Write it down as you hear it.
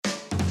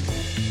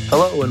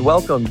Hello and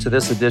welcome to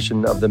this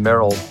edition of the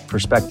Merrill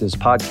Perspectives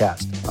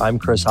podcast. I'm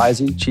Chris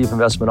Heisey, Chief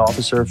Investment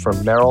Officer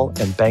from Merrill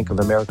and Bank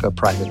of America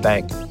Private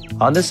Bank.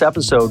 On this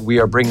episode, we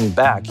are bringing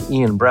back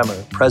Ian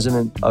Bremmer,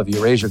 President of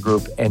Eurasia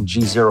Group and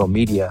G0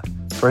 Media,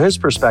 for his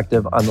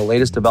perspective on the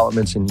latest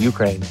developments in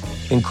Ukraine,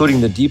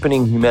 including the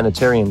deepening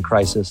humanitarian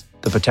crisis,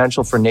 the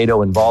potential for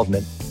NATO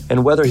involvement,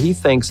 and whether he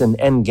thinks an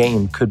end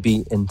game could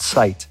be in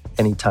sight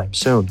anytime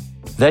soon.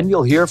 Then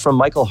you'll hear from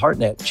Michael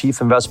Hartnett, Chief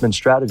Investment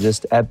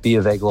Strategist at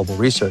BofA Global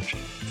Research.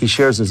 He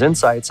shares his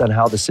insights on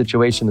how the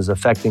situation is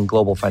affecting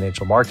global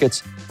financial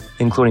markets,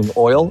 including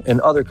oil and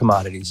other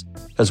commodities,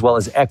 as well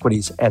as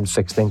equities and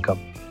fixed income.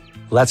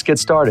 Let's get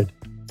started.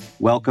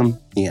 Welcome,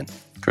 Ian.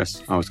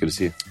 Chris, always good to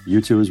see you.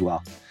 You too as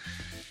well.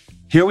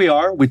 Here we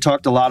are. We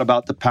talked a lot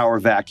about the power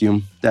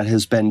vacuum that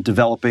has been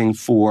developing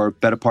for a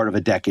better part of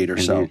a decade or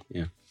so.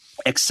 Yeah.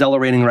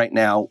 Accelerating right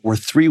now. We're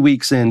 3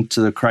 weeks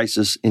into the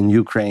crisis in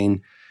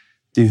Ukraine.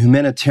 The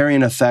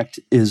humanitarian effect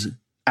is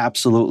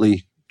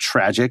absolutely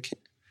tragic.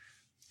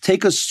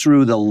 Take us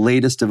through the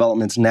latest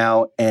developments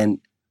now, and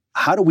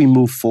how do we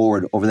move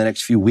forward over the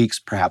next few weeks,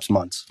 perhaps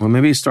months? Well,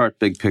 maybe start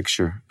big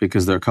picture,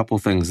 because there are a couple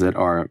of things that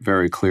are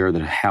very clear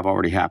that have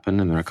already happened,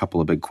 and there are a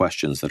couple of big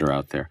questions that are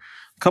out there.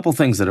 A couple of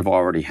things that have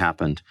already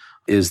happened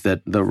is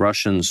that the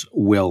Russians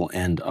will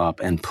end up,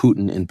 and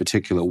Putin in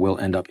particular, will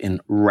end up in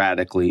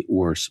radically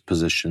worse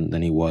position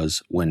than he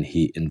was when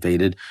he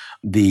invaded.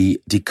 The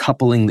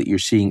decoupling that you're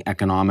seeing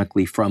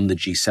economically from the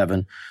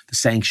G7, the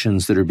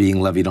sanctions that are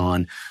being levied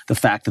on, the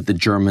fact that the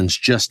Germans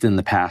just in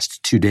the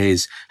past 2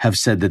 days have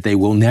said that they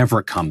will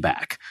never come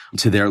back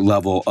to their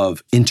level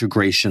of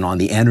integration on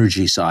the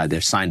energy side.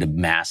 They've signed a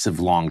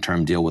massive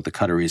long-term deal with the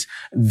Qataris.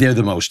 They're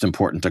the most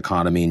important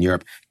economy in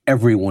Europe.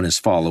 Everyone is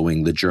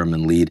following the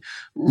German lead.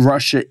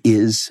 Russia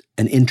is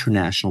an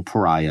international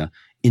pariah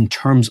in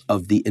terms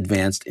of the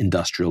advanced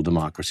industrial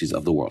democracies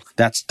of the world.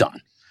 That's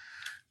done.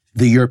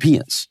 The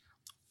Europeans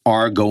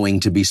are going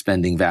to be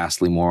spending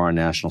vastly more on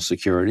national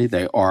security.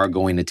 They are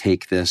going to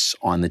take this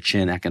on the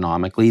chin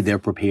economically. They're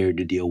prepared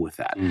to deal with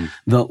that.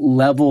 The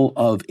level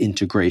of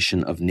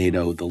integration of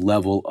NATO, the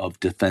level of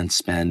defense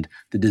spend,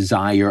 the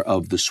desire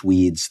of the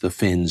Swedes, the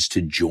Finns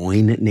to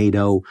join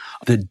NATO,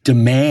 the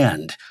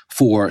demand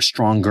for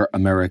stronger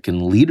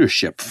American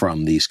leadership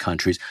from these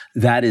countries,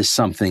 that is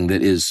something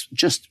that is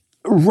just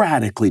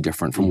radically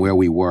different from where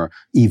we were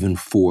even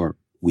 4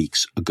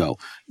 weeks ago.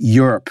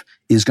 Europe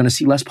is going to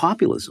see less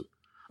populism.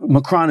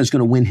 Macron is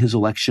going to win his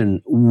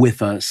election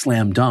with a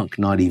slam dunk,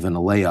 not even a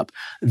layup.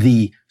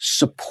 The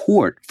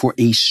support for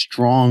a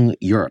strong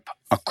Europe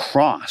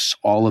across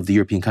all of the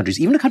European countries,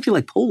 even a country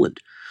like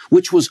Poland,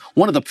 which was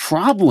one of the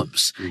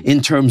problems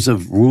in terms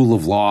of rule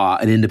of law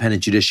and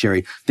independent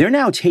judiciary, they're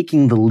now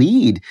taking the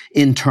lead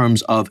in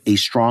terms of a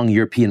strong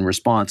European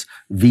response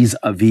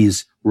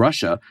vis-a-vis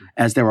Russia,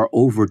 as there are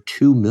over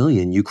 2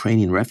 million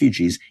Ukrainian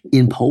refugees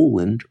in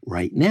Poland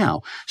right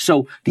now.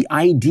 So the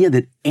idea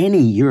that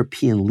any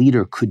European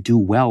leader could do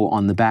well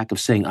on the back of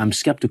saying, I'm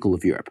skeptical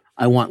of Europe,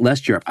 I want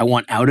less Europe, I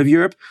want out of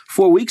Europe,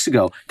 4 weeks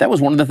ago, that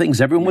was one of the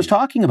things everyone was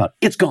talking about.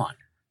 It's gone.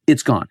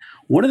 It's gone.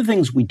 What are the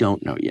things we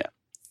don't know yet?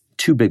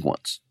 Two big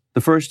ones.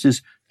 The first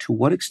is, to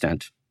what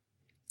extent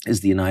is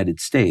the United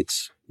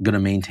States going to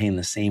maintain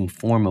the same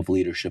form of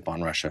leadership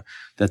on Russia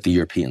that the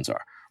Europeans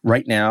are?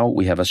 Right now,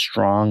 we have a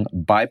strong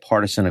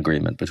bipartisan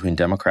agreement between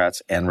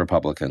Democrats and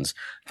Republicans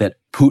that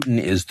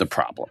Putin is the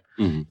problem.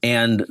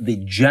 And the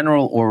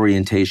general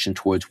orientation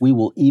towards we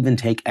will even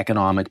take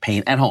economic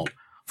pain at home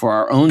for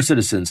our own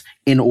citizens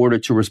in order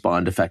to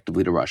respond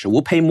effectively to Russia.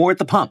 We'll pay more at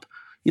the pump.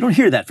 You don't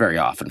hear that very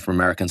often from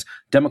Americans,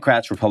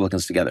 Democrats,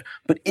 Republicans together.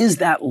 But is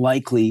that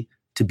likely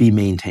to be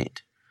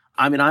maintained?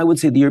 I mean, I would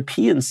say the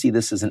Europeans see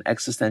this as an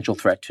existential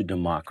threat to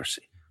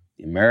democracy.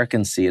 The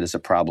Americans see it as a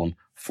problem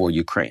for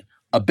Ukraine.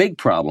 A big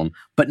problem,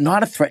 but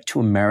not a threat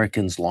to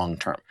Americans long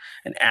term.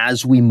 And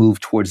as we move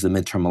towards the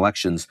midterm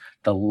elections,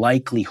 the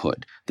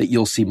likelihood that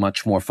you'll see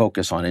much more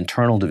focus on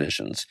internal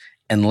divisions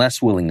and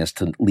less willingness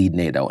to lead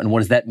NATO. And what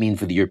does that mean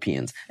for the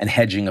Europeans and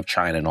hedging of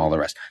China and all the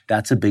rest?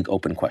 That's a big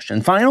open question.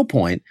 And final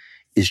point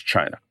is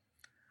China.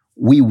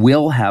 We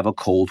will have a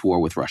Cold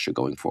War with Russia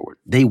going forward.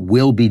 They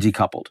will be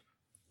decoupled.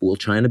 Will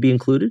China be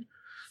included?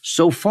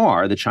 So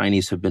far, the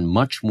Chinese have been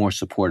much more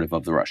supportive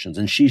of the Russians,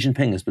 and Xi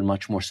Jinping has been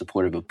much more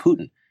supportive of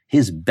Putin,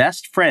 his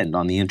best friend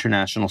on the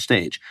international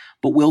stage.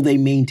 But will they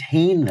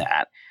maintain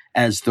that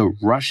as the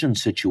Russian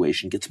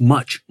situation gets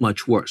much,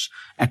 much worse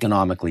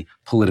economically,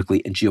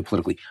 politically, and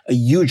geopolitically? A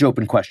huge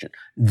open question.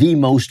 The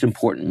most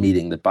important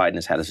meeting that Biden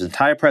has had his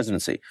entire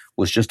presidency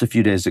was just a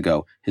few days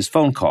ago, his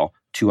phone call,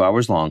 2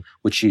 hours long,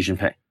 with Xi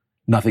Jinping.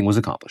 Nothing was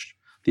accomplished.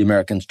 The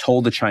Americans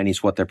told the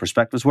Chinese what their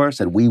perspectives were,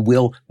 said, we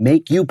will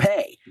make you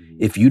pay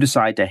if you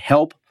decide to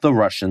help the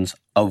Russians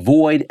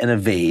avoid and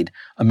evade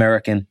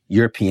American,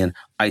 European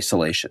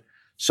isolation.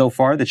 So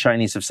far, the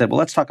Chinese have said, well,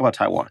 let's talk about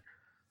Taiwan.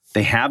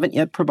 They haven't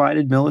yet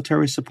provided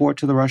military support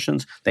to the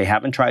Russians. They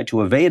haven't tried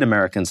to evade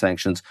American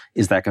sanctions.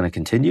 Is that going to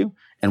continue?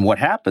 And what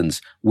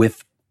happens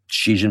with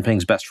Xi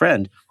Jinping's best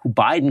friend, who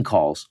Biden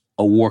calls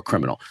a war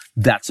criminal?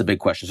 That's a big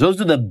question. So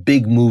those are the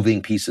big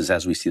moving pieces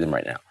as we see them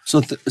right now.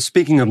 So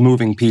speaking of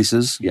moving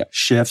pieces,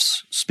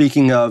 shifts,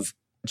 speaking of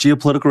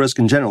geopolitical risk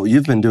in general,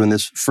 you've been doing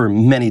this for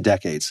many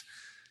decades.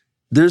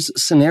 There's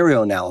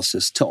scenario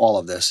analysis to all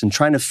of this, and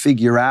trying to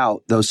figure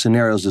out those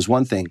scenarios is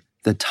one thing.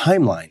 The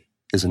timeline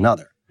is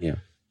another. Yeah.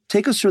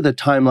 Take us through the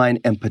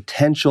timeline and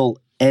potential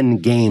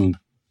end game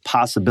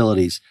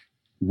possibilities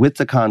with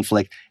the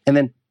conflict, and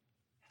then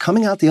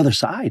coming out the other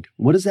side.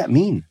 What does that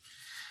mean?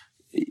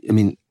 I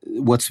mean,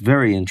 what's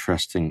very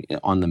interesting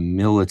on the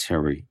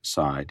military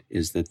side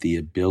is that the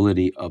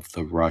ability of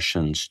the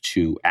Russians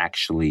to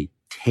actually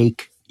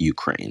take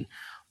Ukraine,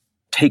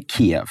 take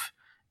Kiev,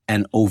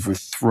 and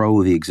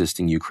overthrow the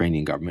existing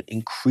Ukrainian government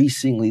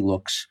increasingly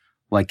looks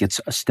like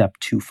it's a step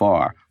too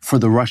far for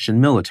the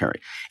Russian military.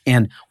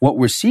 And what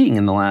we're seeing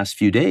in the last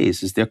few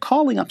days is they're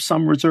calling up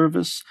some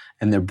reservists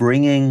and they're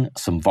bringing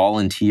some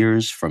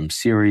volunteers from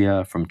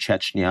Syria, from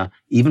Chechnya,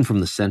 even from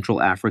the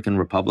Central African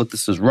Republic.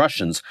 This is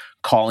Russians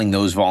calling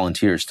those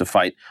volunteers to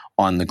fight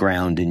on the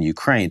ground in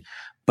Ukraine.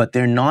 But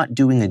they're not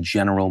doing a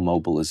general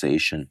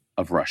mobilization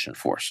of Russian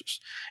forces.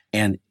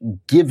 And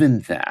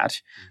given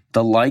that,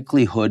 the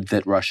likelihood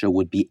that Russia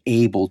would be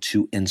able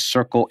to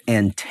encircle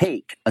and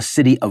take a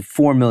city of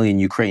 4 million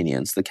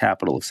Ukrainians, the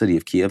capital city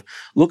of Kiev,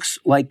 looks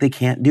like they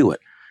can't do it.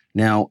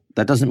 Now,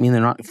 that doesn't mean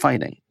they're not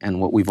fighting. And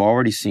what we've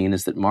already seen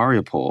is that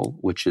Mariupol,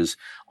 which is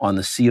on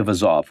the Sea of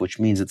Azov, which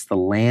means it's the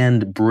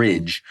land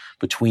bridge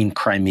between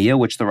Crimea,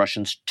 which the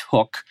Russians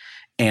took,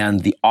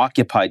 and the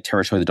occupied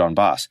territory of the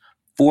Donbass,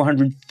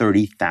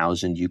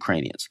 430,000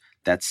 Ukrainians.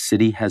 That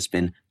city has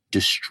been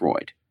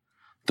destroyed.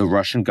 The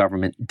Russian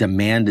government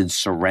demanded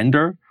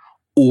surrender,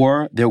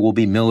 or there will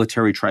be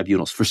military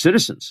tribunals for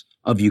citizens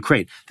of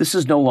Ukraine. This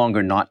is no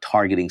longer not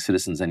targeting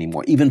citizens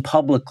anymore. Even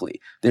publicly,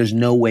 there's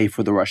no way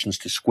for the Russians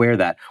to square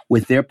that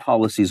with their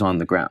policies on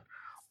the ground.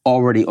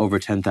 Already over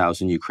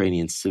 10,000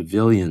 Ukrainian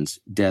civilians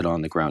dead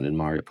on the ground in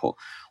Mariupol.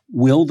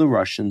 Will the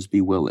Russians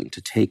be willing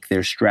to take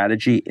their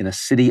strategy in a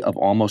city of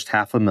almost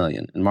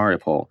 500,000 in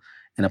Mariupol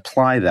and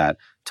apply that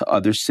to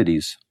other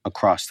cities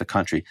across the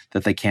country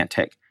that they can't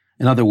take?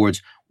 In other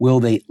words, will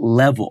they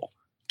level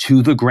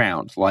to the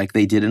ground like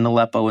they did in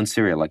Aleppo in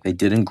Syria, like they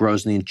did in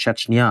Grozny in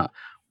Chechnya?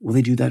 Will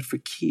they do that for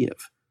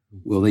Kiev?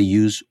 Will they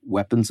use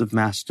weapons of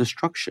mass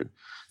destruction?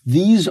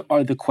 These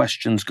are the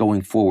questions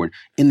going forward.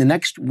 In the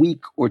next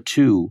week or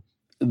two,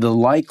 the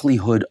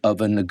likelihood of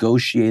a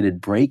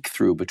negotiated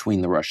breakthrough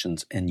between the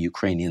Russians and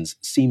Ukrainians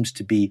seems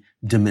to be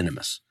de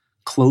minimis,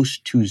 close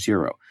to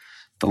zero.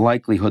 The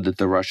likelihood that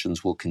the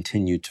Russians will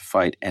continue to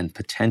fight and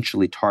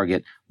potentially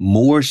target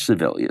more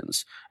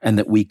civilians, and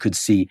that we could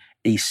see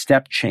a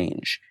step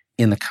change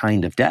in the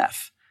kind of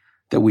death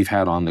that we've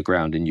had on the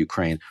ground in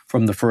Ukraine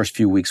from the first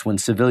few weeks when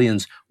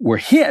civilians were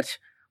hit,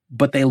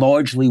 but they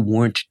largely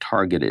weren't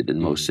targeted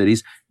in most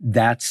cities.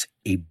 That's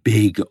a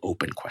big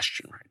open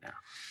question right now.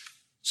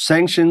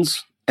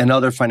 Sanctions and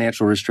other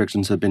financial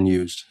restrictions have been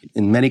used.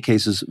 In many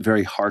cases,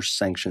 very harsh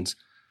sanctions.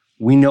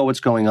 We know what's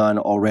going on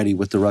already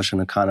with the Russian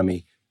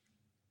economy.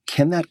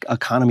 Can that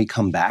economy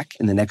come back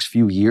in the next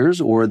few years,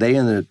 or are they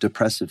in a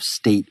depressive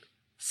state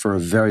for a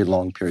very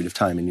long period of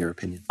time, in your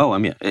opinion? Oh, I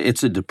mean,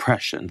 it's a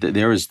depression.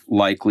 There is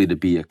likely to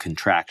be a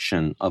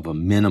contraction of a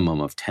minimum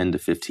of 10 to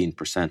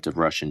 15% of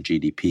Russian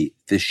GDP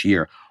this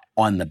year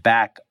on the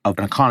back of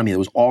an economy that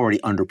was already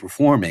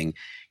underperforming,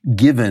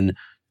 given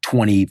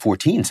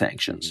 2014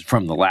 sanctions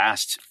from the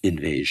last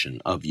invasion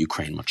of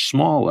Ukraine, much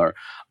smaller.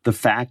 The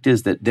fact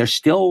is that they're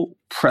still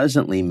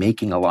presently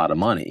making a lot of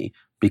money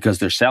because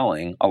they're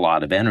selling a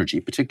lot of energy,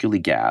 particularly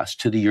gas,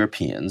 to the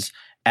Europeans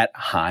at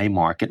high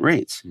market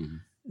rates. Mm-hmm.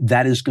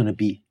 That is going to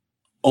be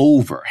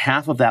over.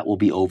 Half of that will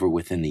be over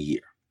within the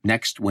year.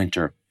 Next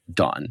winter,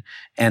 done.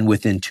 And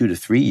within 2 to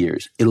 3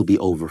 years, it'll be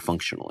over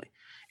functionally.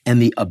 And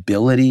the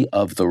ability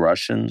of the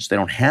Russians, they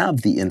don't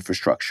have the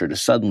infrastructure to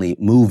suddenly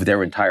move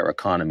their entire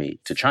economy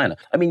to China.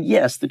 I mean,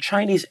 yes, the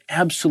Chinese,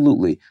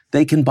 absolutely.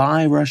 They can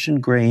buy Russian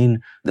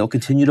grain. They'll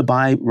continue to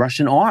buy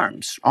Russian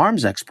arms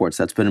exports.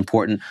 That's been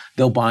important.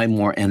 They'll buy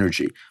more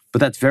energy. But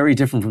that's very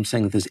different from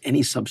saying that there's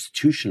any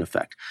substitution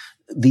effect.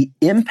 The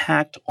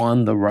impact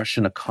on the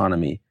Russian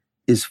economy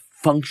is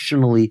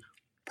functionally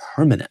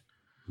permanent.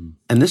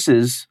 And this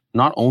is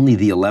not only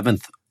the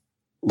 11th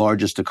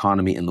largest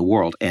economy in the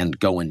world and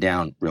going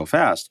down real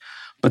fast,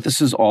 but this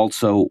is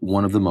also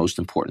one of the most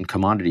important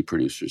commodity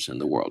producers in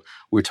the world.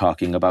 We're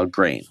talking about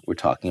grain. We're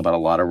talking about a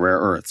lot of rare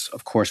earths.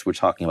 Of course, we're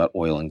talking about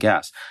oil and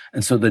gas.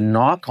 And so the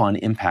knock-on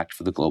impact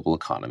for the global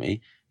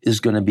economy is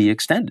going to be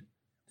extended.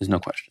 There's no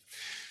question.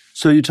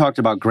 So you talked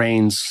about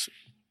grains,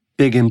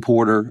 big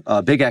importer,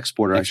 big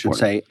exporter, I should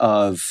say,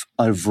 of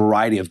a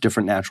variety of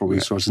different natural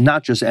resources,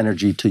 not just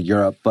energy to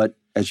Europe, but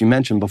as you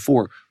mentioned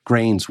before,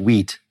 grains,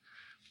 wheat.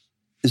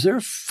 Is there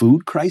a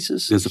food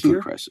crisis? There's a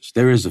food crisis.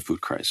 There is a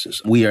food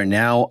crisis. We are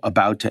now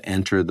about to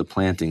enter the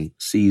planting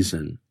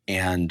season,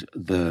 and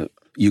the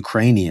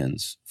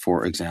Ukrainians,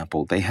 for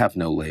example, they have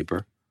no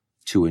labor.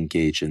 to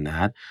engage in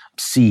that.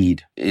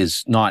 Seed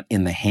is not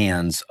in the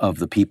hands of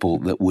the people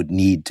that would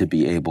need to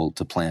be able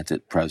to plant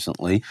it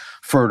presently.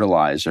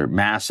 Fertilizer,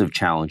 massive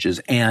challenges,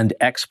 and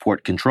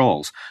export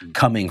controls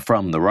coming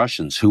from the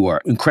Russians, who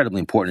are incredibly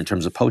important in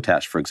terms of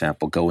potash, for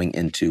example, going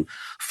into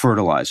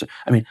fertilizer.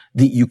 I mean,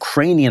 the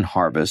Ukrainian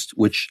harvest,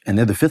 and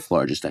they're the 5th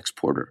largest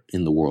exporter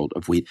in the world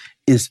of wheat,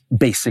 is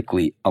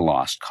basically a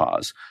lost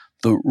cause.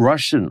 The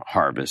Russian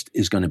harvest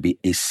is going to be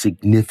a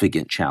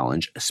significant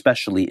challenge,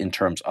 especially in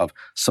terms of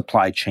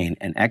supply chain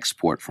and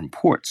export from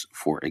ports,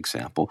 for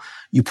example.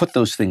 You put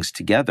those things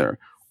together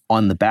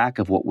on the back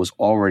of what was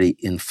already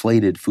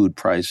inflated food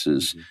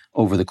prices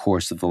over the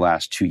course of the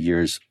last 2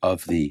 years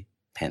of the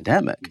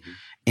pandemic.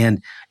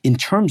 And in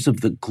terms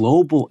of the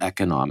global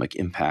economic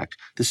impact,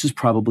 this is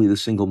probably the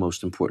single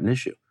most important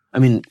issue. I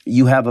mean,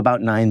 you have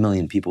about 9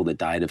 million people that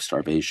died of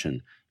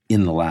starvation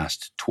in the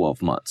last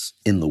 12 months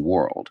in the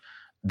world.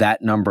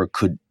 That number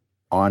could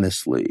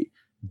honestly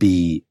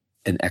be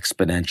an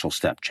exponential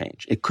step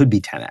change. It could be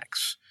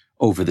 10x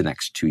over the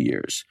next 2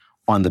 years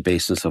on the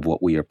basis of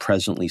what we are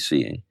presently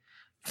seeing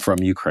from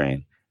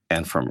Ukraine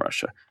and from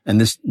Russia.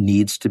 And this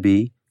needs to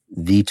be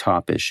the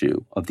top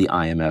issue of the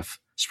IMF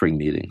spring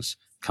meetings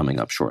coming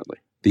up shortly.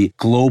 The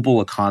global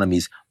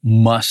economies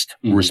must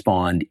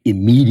respond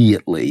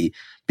immediately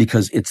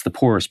because it's the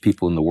poorest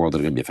people in the world that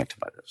are going to be affected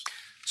by this.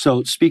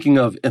 So speaking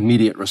of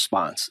immediate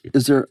response,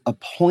 is there a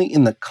point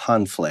in the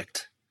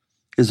conflict,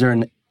 is there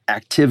an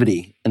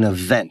activity, an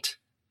event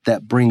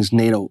that brings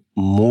NATO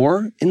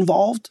more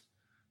involved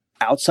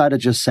outside of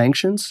just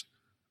sanctions?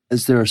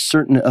 Is there a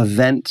certain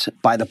event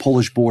by the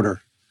Polish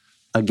border,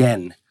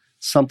 again,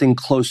 something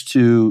close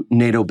to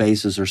NATO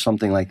bases or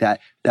something like that,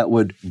 that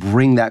would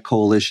bring that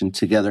coalition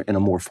together in a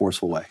more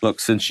forceful way? Look,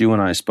 since you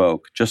and I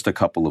spoke just a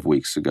couple of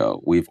weeks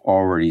ago, we've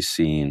already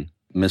seen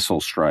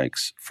missile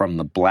strikes from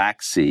the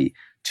Black Sea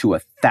to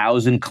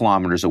 1,000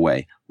 kilometers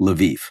away,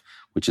 Lviv,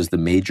 which is the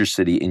major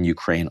city in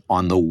Ukraine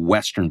on the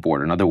western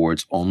border. In other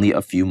words, only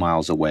a few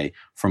miles away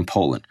from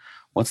Poland.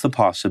 What's the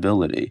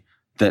possibility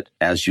that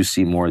as you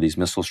see more of these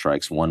missile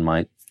strikes, one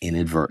might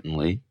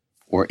inadvertently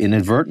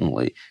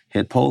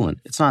hit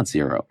Poland? It's not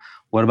zero.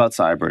 What about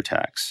cyber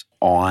attacks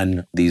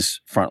on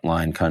these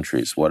frontline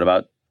countries? What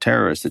about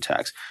terrorist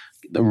attacks?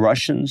 The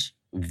Russians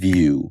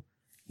view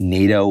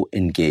NATO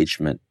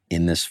engagement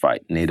in this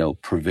fight, NATO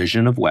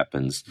provision of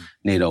weapons,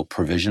 NATO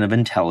provision of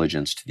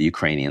intelligence to the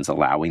Ukrainians,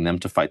 allowing them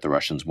to fight the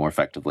Russians more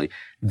effectively.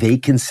 They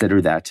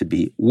consider that to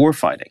be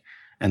warfighting.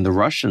 And the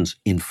Russians,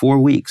 in 4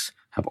 weeks,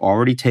 have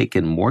already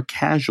taken more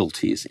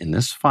casualties in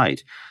this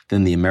fight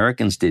than the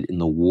Americans did in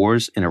the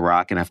wars in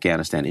Iraq and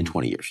Afghanistan in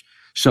 20 years.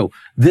 So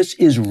this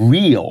is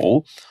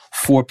real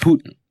for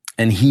Putin,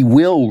 and he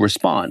will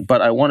respond.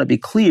 But I want to be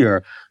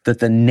clear that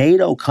the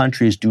NATO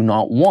countries do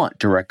not want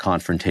direct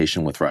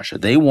confrontation with Russia.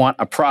 They want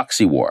a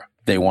proxy war.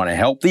 They want to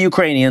help the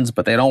Ukrainians,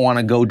 but they don't want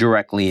to go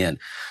directly in.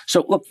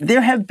 So look,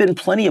 there have been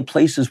plenty of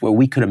places where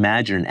we could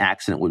imagine an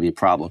accident would be a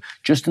problem.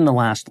 Just in the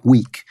last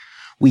week,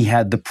 we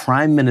had the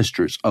prime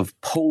ministers of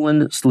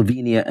Poland,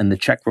 Slovenia, and the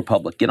Czech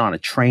Republic get on a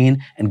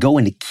train and go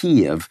into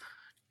Kyiv,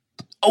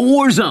 a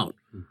war zone.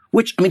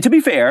 Which, I mean, to be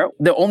fair,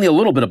 only a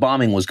little bit of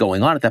bombing was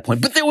going on at that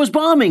point, but there was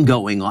bombing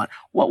going on.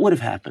 What would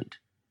have happened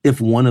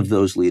if one of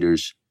those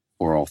leaders,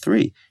 or all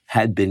three,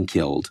 had been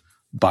killed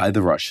by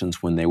the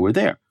Russians when they were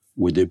there?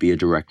 Would there be a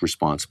direct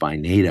response by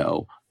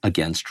NATO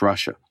against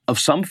Russia? Of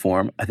some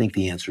form, I think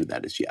the answer to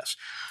that is yes.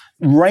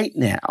 Right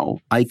now,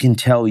 I can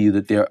tell you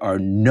that there are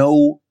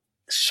no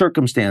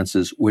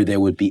circumstances where there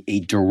would be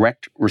a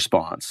direct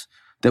response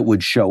that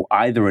would show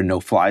either a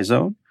no-fly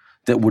zone,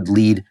 that would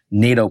lead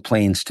NATO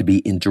planes to be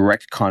in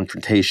direct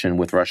confrontation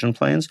with Russian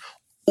planes,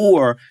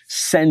 or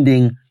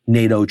sending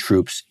NATO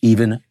troops,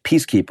 even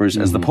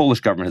peacekeepers, as the Polish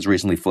government has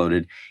recently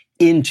floated,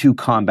 into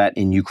combat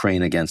in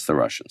Ukraine against the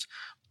Russians.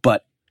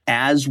 But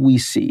as we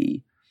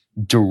see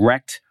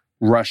direct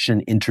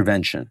Russian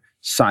intervention,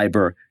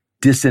 cyber,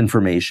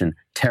 disinformation,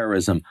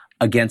 terrorism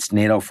against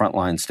NATO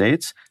frontline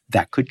states,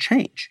 that could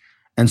change.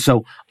 And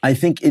so I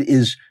think it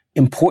is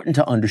important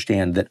to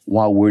understand that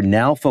while we're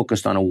now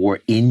focused on a war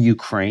in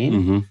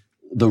Ukraine,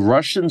 the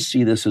Russians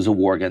see this as a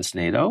war against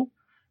NATO,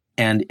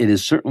 and it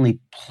is certainly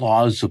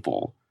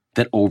plausible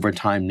that over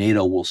time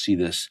NATO will see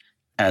this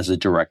as a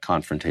direct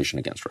confrontation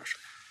against Russia.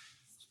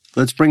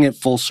 Let's bring it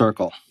full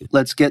circle.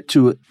 Let's get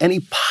to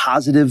any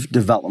positive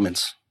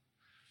developments.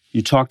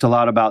 You talked a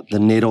lot about the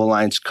NATO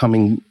alliance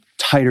coming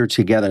tighter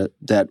together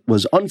that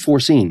was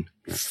unforeseen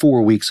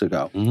 4 weeks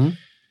ago.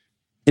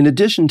 In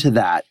addition to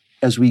that,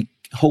 as we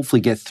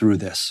hopefully get through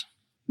this,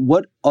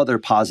 what other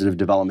positive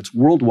developments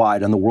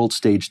worldwide on the world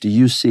stage do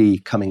you see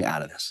coming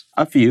out of this?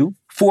 A few.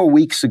 4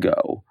 weeks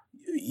ago,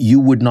 you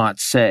would not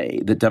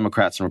say that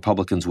Democrats and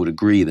Republicans would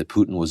agree that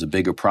Putin was a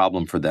bigger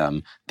problem for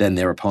them than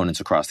their opponents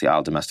across the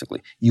aisle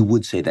domestically. You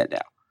would say that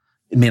now.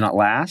 It may not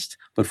last,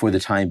 but for the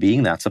time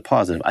being, that's a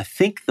positive. I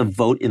think the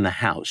vote in the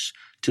House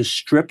to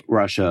strip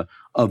Russia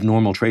of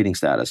normal trading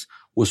status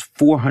was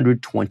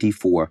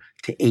 424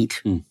 to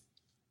 8.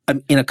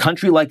 In a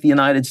country like the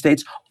United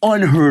States,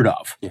 unheard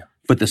of.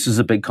 But this is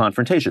a big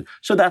confrontation.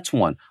 So that's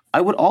one.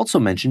 I would also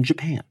mention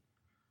Japan.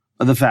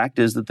 The fact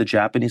is that the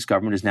Japanese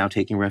government is now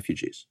taking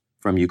refugees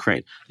from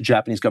Ukraine. The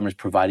Japanese government is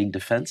providing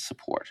defense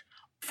support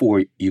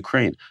for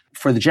Ukraine.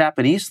 For the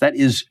Japanese, that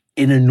is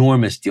an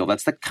enormous deal.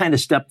 That's the kind of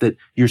step that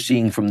you're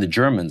seeing from the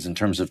Germans in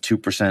terms of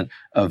 2%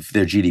 of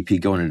their GDP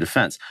going into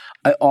defense.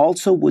 I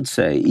also would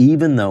say,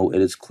 even though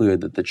it is clear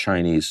that the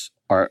Chinese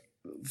are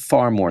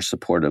far more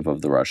supportive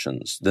of the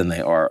Russians than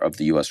they are of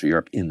the US or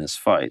Europe in this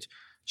fight,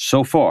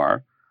 so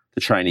far,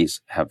 the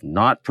Chinese have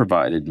not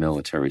provided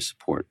military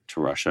support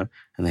to Russia,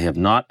 and they have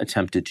not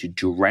attempted to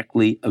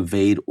directly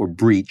evade or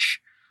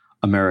breach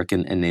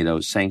American and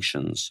NATO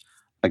sanctions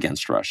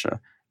against Russia.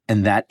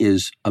 And that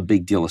is a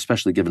big deal,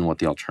 especially given what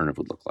the alternative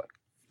would look like.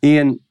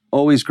 Ian,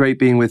 always great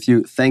being with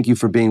you. Thank you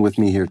for being with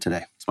me here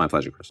today. It's my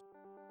pleasure, Chris.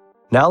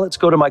 Now let's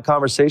go to my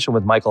conversation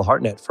with Michael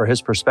Hartnett for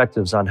his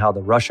perspectives on how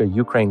the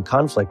Russia-Ukraine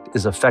conflict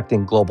is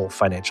affecting global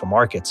financial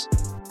markets.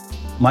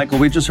 Michael,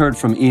 we just heard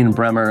from Ian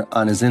Bremmer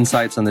on his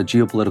insights on the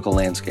geopolitical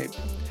landscape.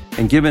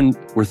 And given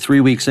we're 3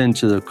 weeks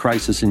into the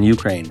crisis in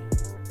Ukraine,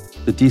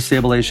 the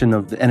destabilization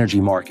of the energy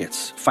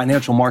markets,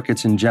 financial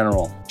markets in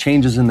general,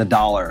 changes in the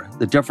dollar,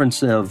 the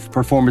difference of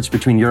performance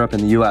between Europe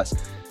and the US.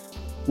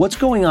 What's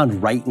going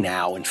on right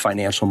now in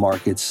financial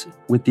markets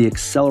with the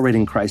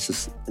accelerating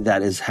crisis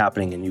that is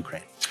happening in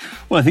Ukraine?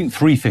 Well, I think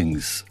three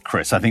things,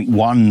 Chris. I think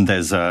one,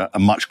 there's a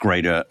much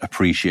greater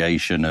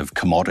appreciation of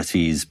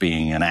commodities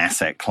being an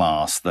asset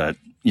class that,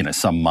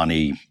 some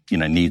money,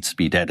 needs to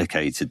be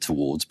dedicated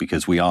towards,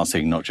 because we are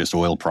seeing not just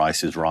oil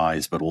prices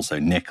rise, but also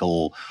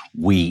nickel,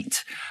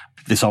 wheat.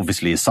 This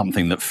obviously is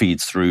something that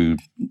feeds through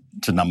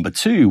to number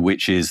two,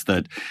 which is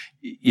that,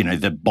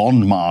 the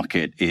bond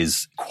market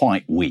is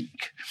quite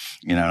weak.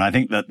 And I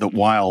think that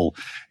while,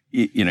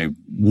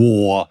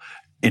 war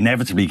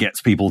inevitably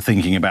gets people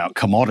thinking about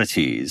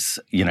commodities,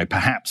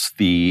 perhaps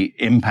the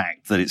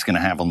impact that it's going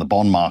to have on the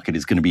bond market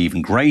is going to be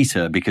even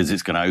greater, because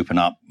it's going to open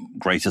up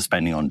greater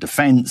spending on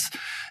defense,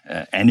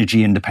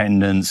 energy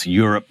independence,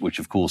 Europe, which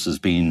of course has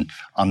been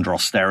under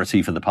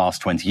austerity for the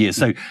past 20 years.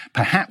 So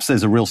perhaps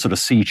there's a real sort of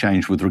sea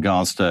change with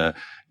regards to,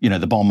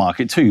 the bond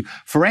market too.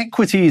 For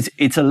equities,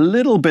 it's a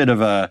little bit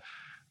of a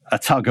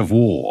tug of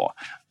war.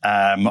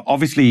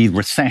 Obviously,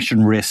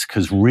 recession risk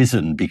has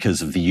risen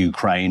because of the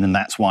Ukraine, and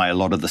that's why a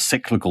lot of the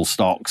cyclical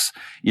stocks,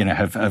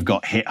 have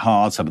got hit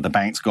hard. Some of the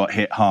banks got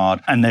hit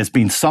hard, and there's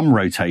been some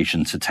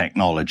rotation to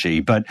technology.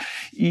 But,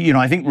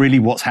 I think really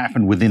what's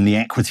happened within the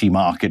equity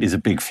market is a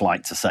big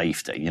flight to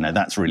safety.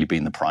 That's really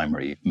been the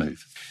primary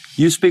move.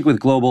 You speak with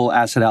global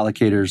asset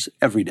allocators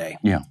every day.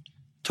 Yeah.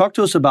 Talk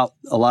to us about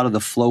a lot of the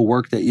flow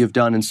work that you've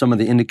done and some of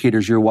the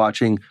indicators you're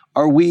watching.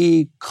 Are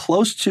we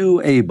close to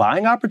a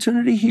buying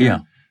opportunity here? Yeah.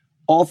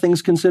 All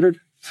things considered?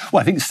 Well,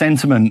 I think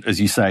sentiment,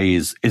 as you say,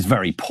 is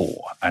very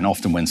poor. And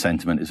often when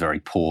sentiment is very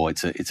poor,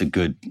 it's a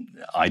good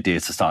idea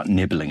to start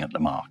nibbling at the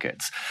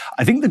markets.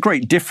 I think the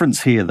great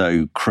difference here,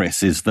 though,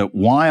 Chris, is that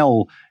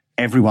while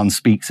everyone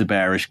speaks a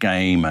bearish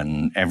game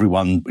and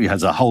everyone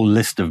has a whole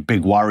list of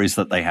big worries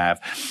that they have,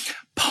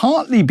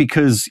 partly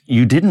because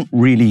you didn't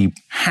really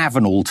have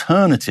an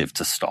alternative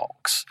to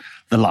stocks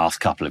the last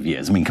couple of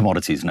years. I mean,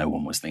 commodities, no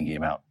one was thinking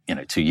about,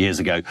 2 years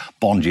ago.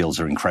 Bond yields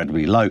are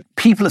incredibly low.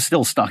 People are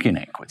still stuck in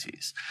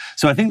equities.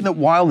 So I think that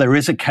while there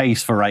is a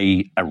case for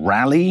a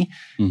rally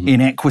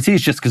in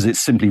equities, just because it's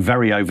simply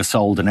very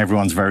oversold and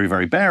everyone's very,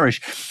 very bearish,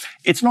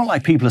 it's not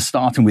like people are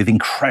starting with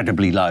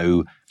incredibly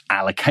low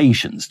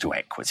allocations to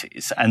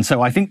equities. And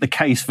so I think the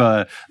case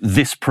for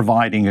this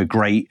providing a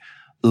great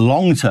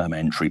long-term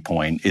entry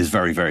point is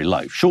very, very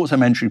low.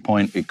 Short-term entry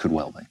point, it could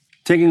well be.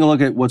 Taking a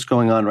look at what's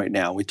going on right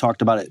now, we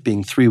talked about it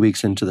being 3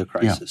 weeks into the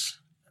crisis. Yeah.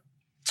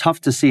 Tough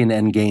to see an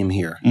end game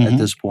here at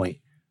this point.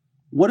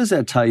 What does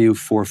that tell you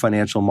for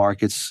financial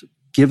markets,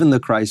 given the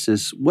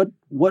crisis?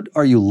 What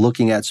are you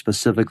looking at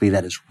specifically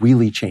that has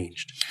really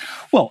changed?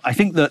 Well, I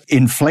think that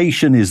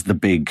inflation is the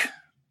big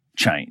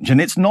change. And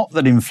it's not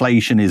that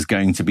inflation is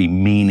going to be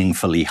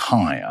meaningfully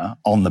higher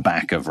on the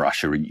back of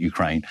Russia and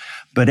Ukraine,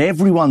 but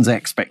everyone's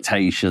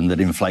expectation that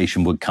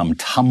inflation would come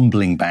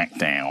tumbling back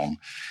down,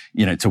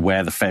 to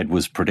where the Fed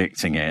was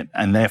predicting it.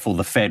 And therefore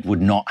the Fed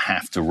would not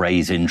have to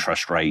raise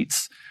interest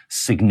rates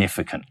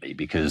significantly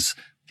because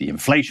the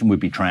inflation would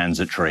be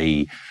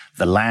transitory,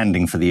 the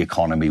landing for the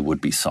economy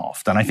would be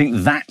soft. And I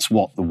think that's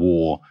what the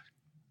war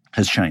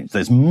has changed.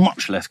 There's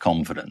much less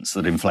confidence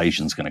that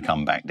inflation's going to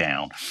come back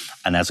down.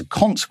 And as a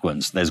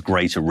consequence, there's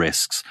greater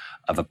risks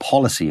of a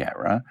policy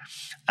error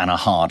and a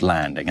hard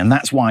landing. And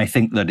that's why I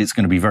think that it's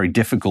going to be very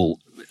difficult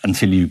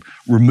until you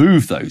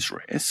remove those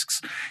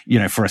risks,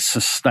 for a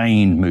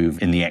sustained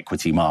move in the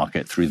equity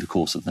market through the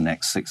course of the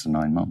next 6 to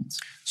 9 months.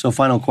 So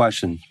final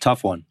question,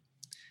 tough one.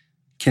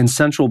 Can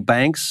central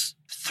banks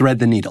thread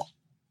the needle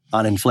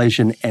on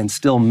inflation and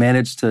still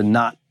manage to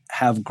not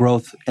have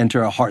growth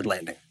enter a hard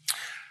landing?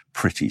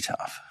 Pretty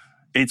tough.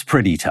 It's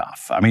pretty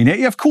tough. I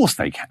mean, of course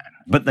they can,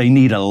 but they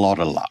need a lot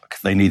of luck.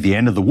 They need the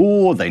end of the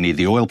war. They need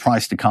the oil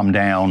price to come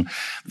down.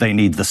 They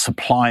need the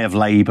supply of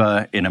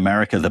labor in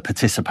America, the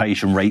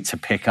participation rate to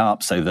pick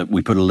up so that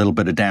we put a little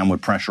bit of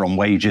downward pressure on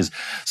wages.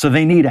 So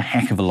they need a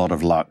heck of a lot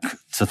of luck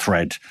to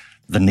thread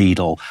the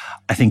needle.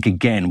 I think,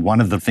 again, one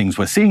of the things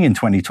we're seeing in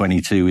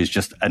 2022 is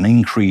just an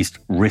increased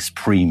risk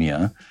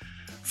premium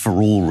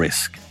for all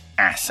risk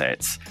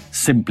assets,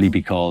 simply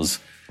because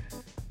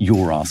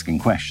you're asking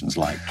questions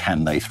like,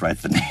 can they thread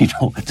the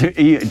needle?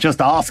 Just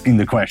asking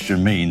the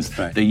question means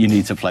that you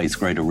need to place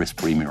greater risk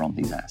premium on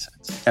these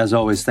assets. As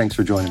always, thanks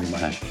for joining me,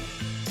 Mike.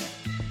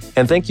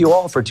 And thank you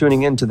all for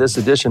tuning in to this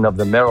edition of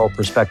the Merrill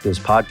Perspectives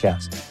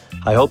podcast.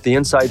 I hope the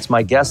insights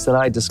my guests and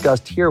I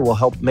discussed here will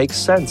help make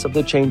sense of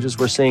the changes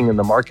we're seeing in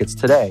the markets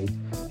today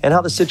and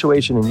how the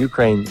situation in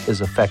Ukraine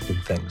is affecting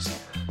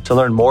things. To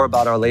learn more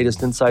about our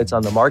latest insights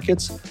on the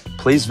markets,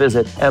 please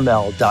visit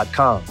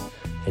ml.com.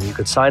 And you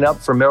could sign up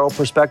for Merrill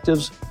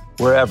Perspectives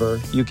wherever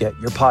you get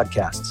your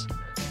podcasts.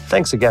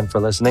 Thanks again for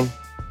listening.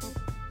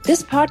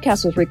 This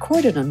podcast was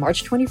recorded on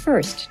March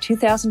 21st,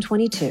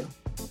 2022.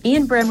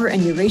 Ian Bremmer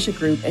and Eurasia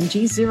Group and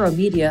G0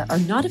 Media are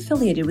not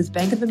affiliated with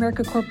Bank of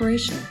America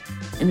Corporation.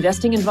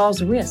 Investing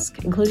involves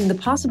risk, including the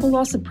possible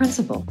loss of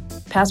principal.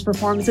 Past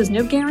performance is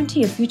no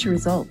guarantee of future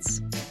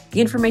results. The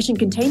information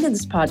contained in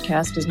this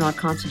podcast does not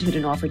constitute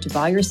an offer to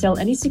buy or sell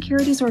any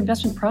securities or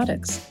investment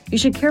products. You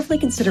should carefully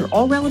consider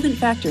all relevant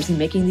factors in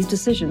making these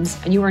decisions,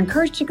 and you are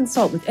encouraged to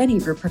consult with any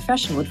of your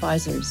professional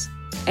advisors.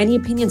 Any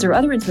opinions or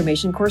other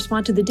information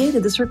correspond to the date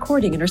of this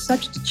recording and are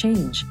subject to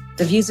change.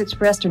 The views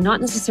expressed are not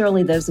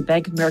necessarily those of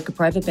Bank of America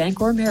Private Bank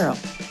or Merrill.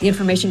 The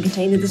information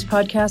contained in this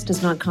podcast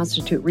does not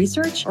constitute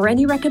research or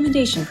any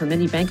recommendation from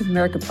any Bank of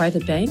America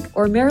Private Bank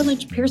or Merrill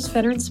Lynch, Pierce,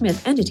 Fenner &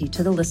 Smith entity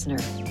to the listener.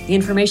 The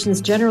information is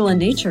general in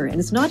nature and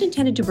is not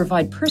intended to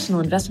provide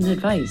personal investment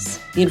advice.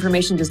 The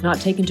information does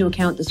not take into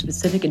account the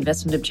specific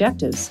investment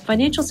objectives,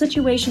 financial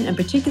situation, and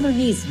particular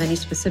needs of any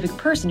specific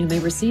person who may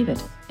receive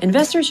it.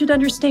 Investors should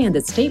understand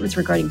that statements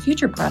regarding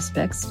future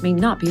prospects may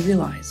not be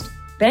realized.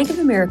 Bank of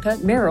America,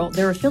 Merrill,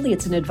 their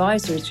affiliates, and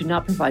advisors do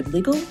not provide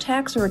legal,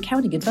 tax, or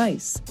accounting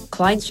advice.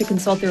 Clients should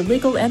consult their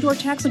legal and or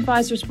tax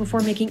advisors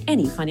before making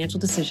any financial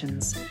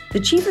decisions. The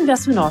Chief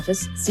Investment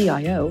Office,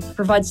 CIO,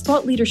 provides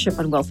thought leadership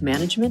on wealth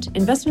management,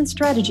 investment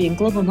strategy in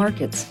global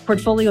markets,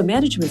 portfolio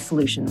management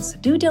solutions,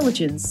 due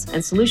diligence,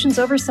 and solutions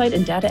oversight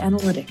and data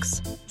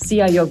analytics.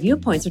 CIO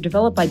viewpoints are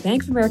developed by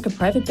Bank of America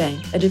Private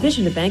Bank, a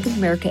division of Bank of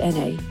America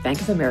N.A., Bank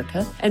of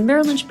America, and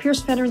Merrill Lynch,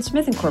 Pierce, Fenner &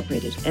 Smith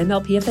Incorporated,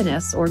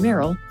 MLPFNS, or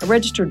Merrill, a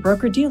registered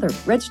broker-dealer,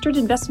 registered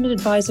investment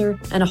advisor,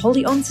 and a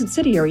wholly owned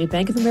subsidiary of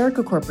Bank of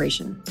America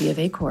Corporation,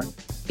 BofA Corp.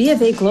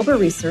 BofA Global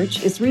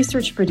Research is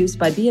research produced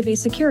by BofA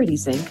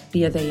Securities Inc.,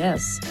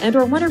 BofAS, and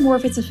or one or more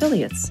of its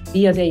affiliates.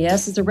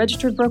 BofAS is a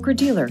registered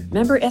broker-dealer,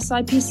 member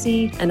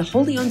SIPC, and a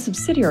wholly owned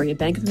subsidiary of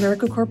Bank of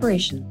America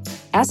Corporation.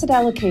 Asset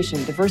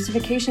allocation,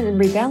 diversification, and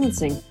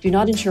rebalancing do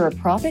not ensure a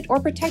profit or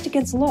protect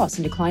against loss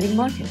in declining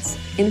markets.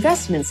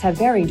 Investments have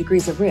varying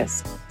degrees of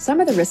risk. Some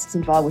of the risks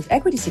involved with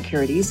equity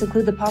securities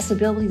include the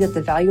possibility that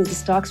the value of the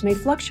stocks may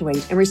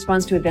fluctuate in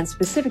response to events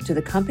specific to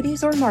the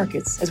companies or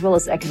markets, as well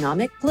as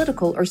economic,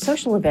 political, or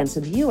social events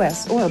in the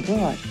U.S. or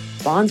abroad.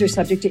 Bonds are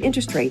subject to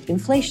interest rate,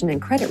 inflation,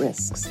 and credit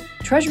risks.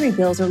 Treasury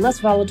bills are less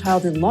volatile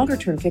than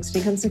longer-term fixed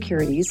income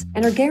securities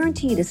and are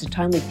guaranteed as a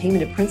timely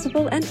payment of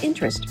principal and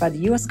interest by the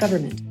U.S.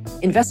 government.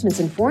 Investments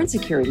in foreign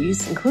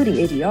securities, including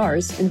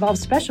ADRs, involve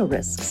special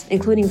risks,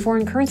 including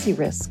foreign currency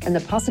risk and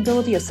the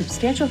possibility of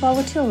substantial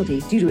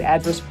volatility due to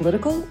adverse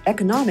political,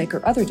 economic,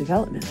 or other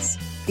developments.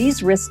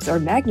 These risks are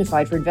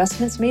magnified for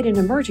investments made in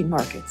emerging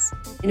markets.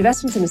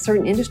 Investments in a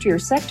certain industry or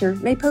sector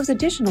may pose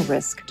additional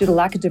risk due to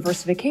lack of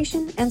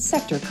diversification and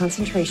sector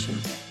concentration.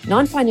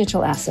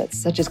 Non-financial assets,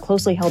 such as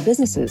closely held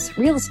businesses,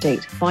 real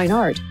estate, fine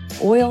art,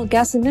 oil,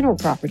 gas and mineral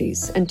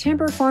properties, and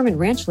timber, farm, and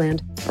ranch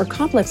land, are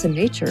complex in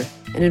nature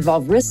and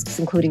involve risks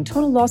including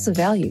total loss of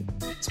value.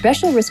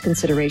 Special risk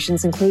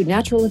considerations include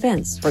natural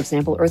events, for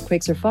example,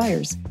 earthquakes or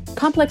fires,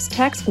 complex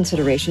tax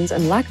considerations,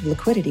 and lack of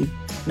liquidity.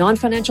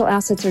 Non-financial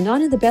assets are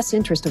not in the best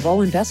interest of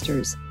all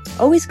investors.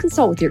 Always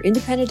consult with your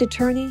independent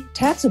attorney,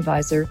 tax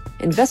advisor,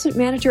 investment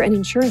manager, and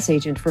insurance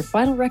agent for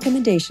final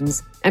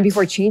recommendations and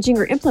before changing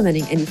or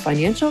implementing any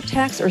financial,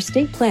 tax, or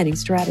estate planning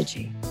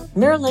strategy.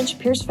 Merrill Lynch,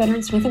 Pierce,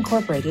 Fenner & Smith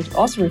Incorporated,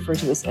 also referred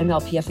to as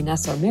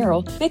MLPFNS or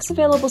Merrill, makes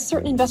available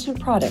certain investment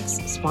products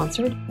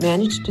sponsored,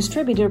 managed,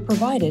 distributed, or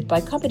provided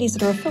by companies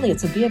that are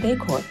affiliates of BofA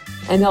Corp.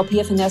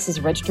 MLPFNS is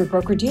a registered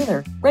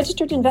broker-dealer,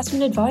 registered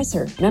investment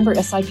advisor, member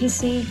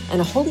SIPC, and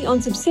a wholly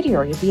owned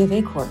subsidiary of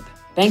BofA Corp.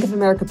 Bank of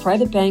America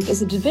Private Bank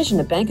is a division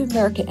of Bank of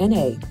America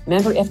N.A.,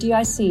 member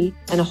FDIC,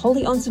 and a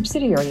wholly owned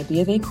subsidiary of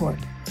BofA Corp.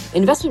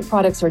 Investment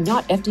products are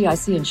not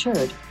FDIC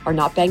insured, are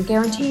not bank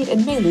guaranteed,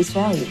 and may lose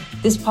value.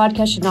 This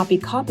podcast should not be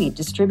copied,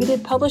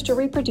 distributed, published, or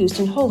reproduced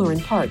in whole or in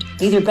part.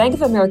 Neither Bank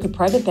of America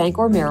Private Bank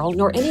or Merrill,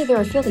 nor any of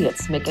their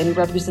affiliates, make any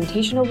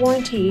representation or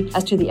warranty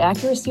as to the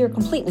accuracy or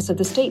completeness of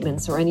the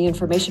statements or any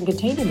information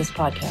contained in this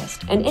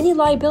podcast, and any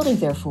liability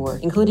therefore,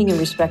 including in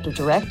respect of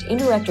direct,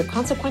 indirect, or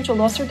consequential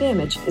loss or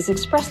damage, is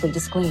expressly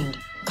disclaimed.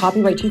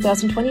 Copyright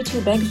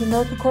 2022 Bank of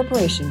America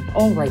Corporation,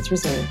 all rights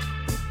reserved.